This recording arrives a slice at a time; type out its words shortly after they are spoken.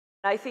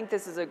I think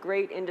this is a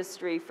great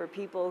industry for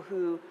people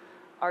who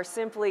are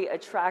simply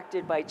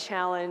attracted by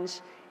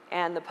challenge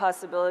and the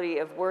possibility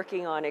of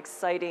working on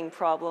exciting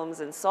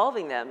problems and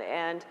solving them.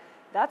 And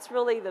that's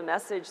really the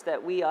message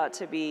that we ought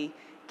to be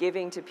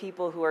giving to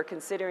people who are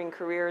considering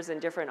careers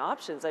and different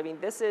options. I mean,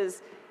 this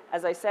is,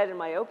 as I said in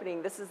my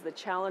opening, this is the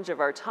challenge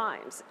of our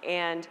times.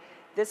 And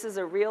this is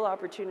a real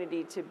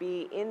opportunity to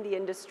be in the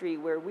industry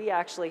where we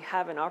actually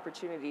have an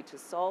opportunity to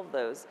solve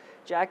those.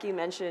 Jackie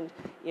mentioned,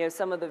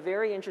 some of the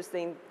very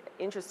interesting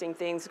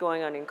things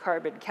going on in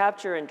carbon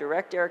capture and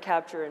direct air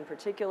capture in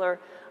particular.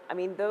 I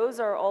mean,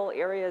 those are all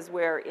areas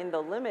where in the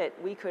limit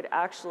we could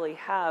actually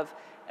have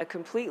a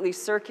completely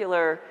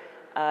circular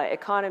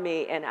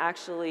economy and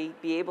actually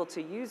be able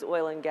to use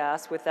oil and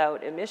gas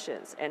without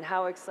emissions. And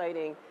how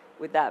exciting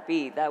would that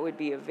be? That would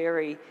be a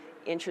very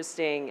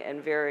interesting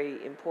and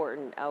very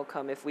important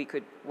outcome if we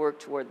could work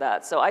toward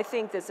that. So I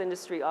think this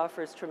industry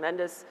offers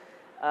tremendous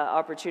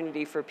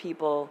opportunity for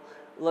people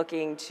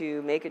looking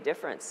to make a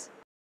difference.